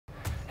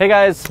Hey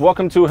guys,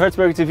 welcome to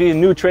Hertzberger TV,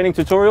 new training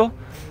tutorial.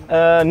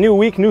 New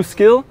week, new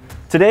skill.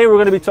 Today we're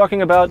going to be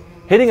talking about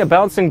hitting a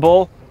bouncing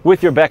ball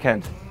with your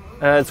backhand.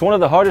 It's one of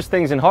the hardest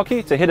things in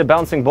hockey to hit a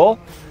bouncing ball.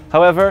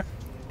 However,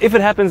 if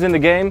it happens in the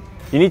game,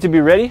 you need to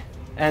be ready.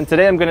 And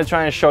today I'm going to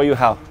try and show you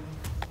how.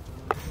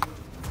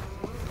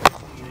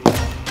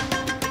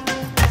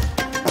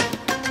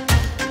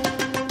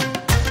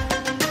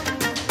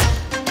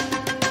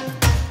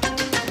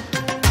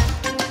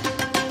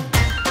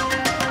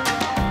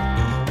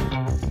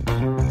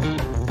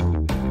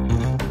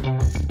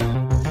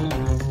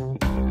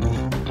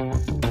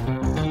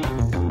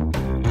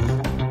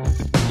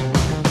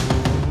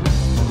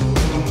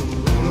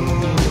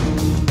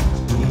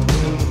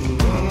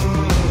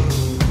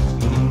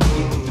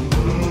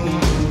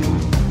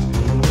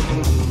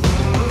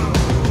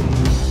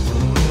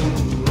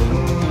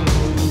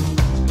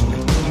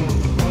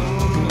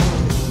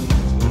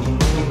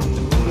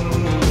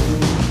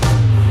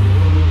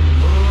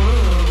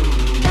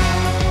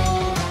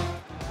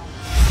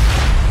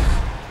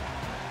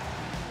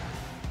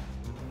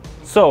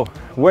 So,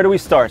 where do we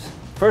start?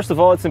 First of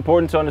all, it's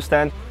important to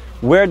understand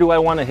where do I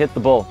want to hit the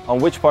ball, on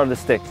which part of the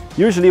stick.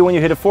 Usually when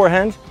you hit a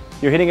forehand,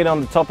 you're hitting it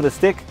on the top of the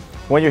stick.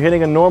 When you're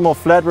hitting a normal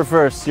flat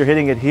reverse, you're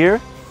hitting it here.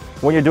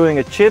 When you're doing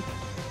a chip,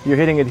 you're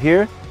hitting it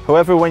here.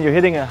 However, when you're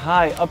hitting a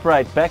high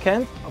upright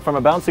backhand from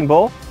a bouncing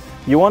ball,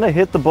 you want to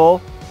hit the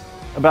ball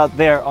about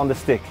there on the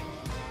stick.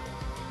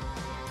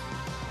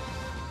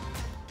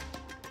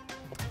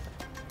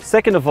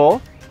 Second of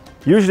all,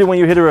 usually when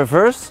you hit a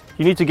reverse,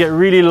 you need to get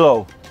really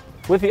low.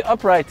 With the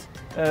upright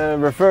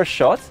reverse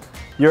shot,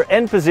 your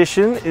end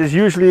position is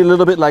usually a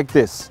little bit like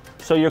this.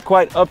 So you're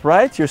quite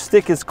upright, your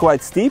stick is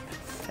quite steep,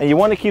 and you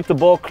want to keep the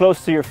ball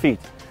close to your feet.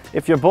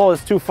 If your ball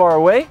is too far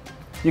away,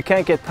 you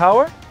can't get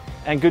power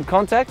and good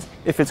contact.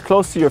 If it's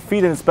close to your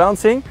feet and it's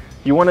bouncing,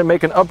 you want to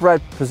make an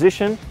upright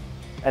position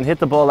and hit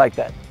the ball like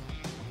that.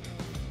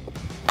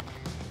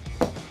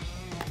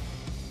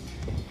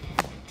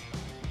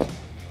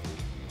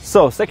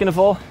 So, second of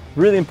all,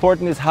 really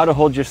important is how to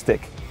hold your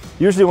stick.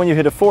 Usually when you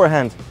hit a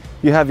forehand,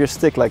 you have your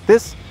stick like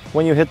this.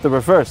 When you hit the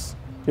reverse,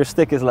 your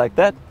stick is like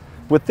that.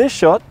 With this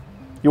shot,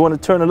 you want to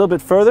turn a little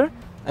bit further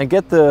and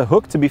get the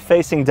hook to be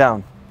facing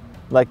down,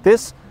 like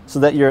this, so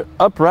that you're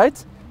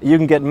upright. You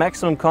can get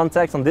maximum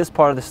contact on this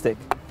part of the stick.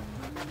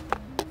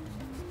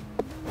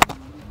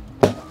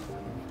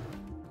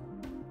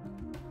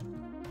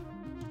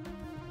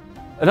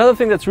 Another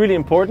thing that's really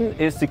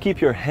important is to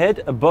keep your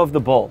head above the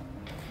ball.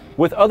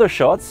 With other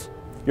shots,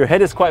 your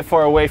head is quite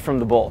far away from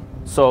the ball.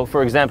 So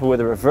for example, with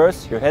a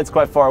reverse, your head's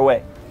quite far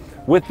away.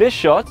 With this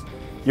shot,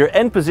 your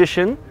end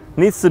position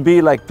needs to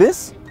be like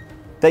this,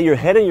 that your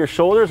head and your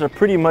shoulders are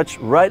pretty much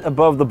right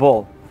above the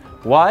ball.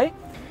 Why?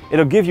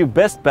 It'll give you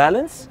best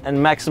balance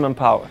and maximum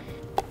power.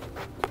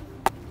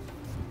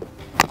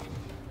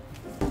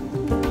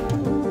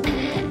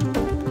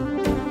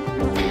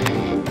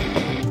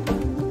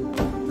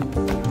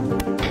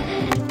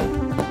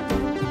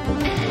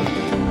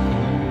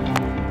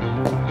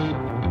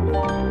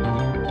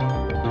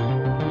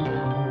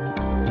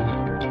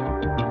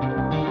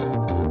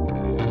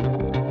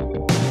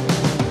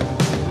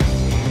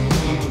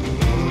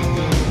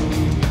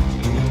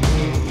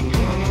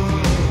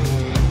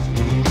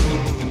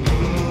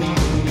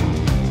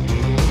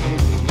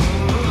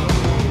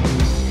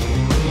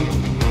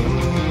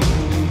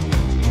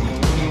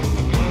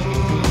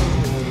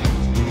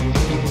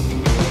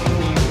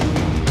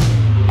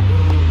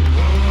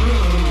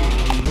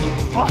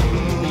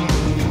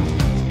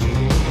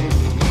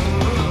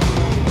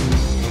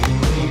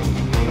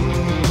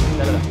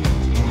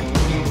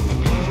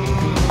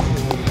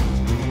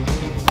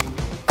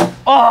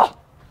 Oh!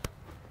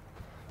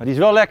 Maar die is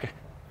wel lekker.